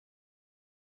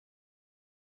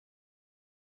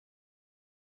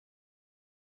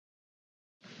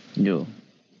Yo.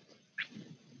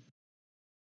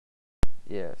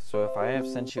 Yeah, so if I have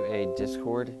sent you a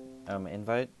Discord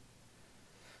invite,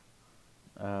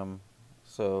 um,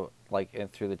 so like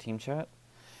through the team chat,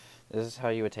 this is how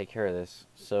you would take care of this.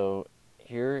 So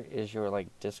here is your like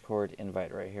Discord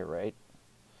invite right here, right?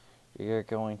 You're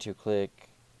going to click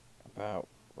about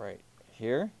right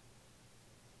here,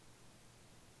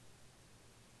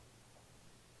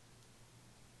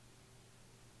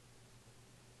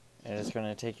 and it's going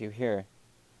to take you here.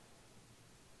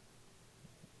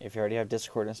 If you already have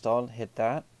Discord installed, hit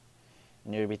that,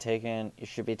 and you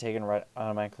should be taken right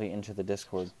automatically into the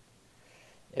Discord.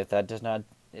 If that does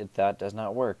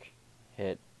not work,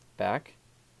 hit back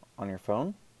on your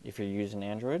phone if you're using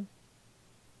Android,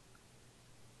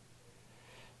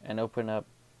 and open up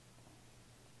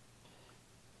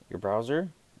your browser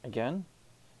again,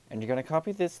 and you're going to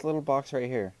copy this little box right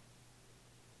here.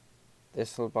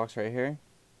 This little box right here.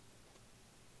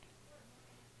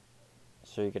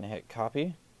 So you're going to hit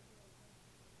copy.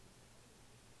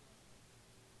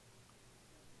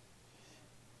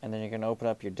 And then you're going to open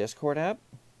up your Discord app.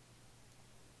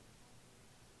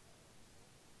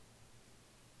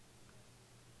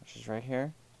 Which is right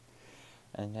here.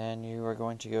 And then you are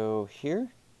going to go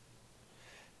here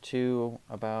to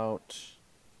about,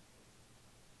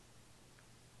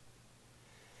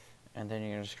 and then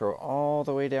you're going to scroll all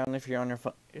the way down if you're on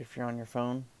your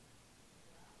phone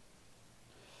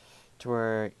to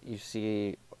where you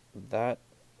see that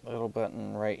little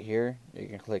button right here. You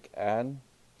can click add,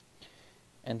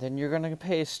 and then you're going to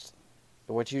paste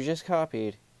what you just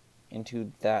copied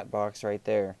into that box right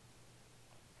there,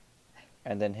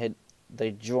 and then hit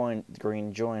the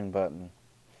green join button.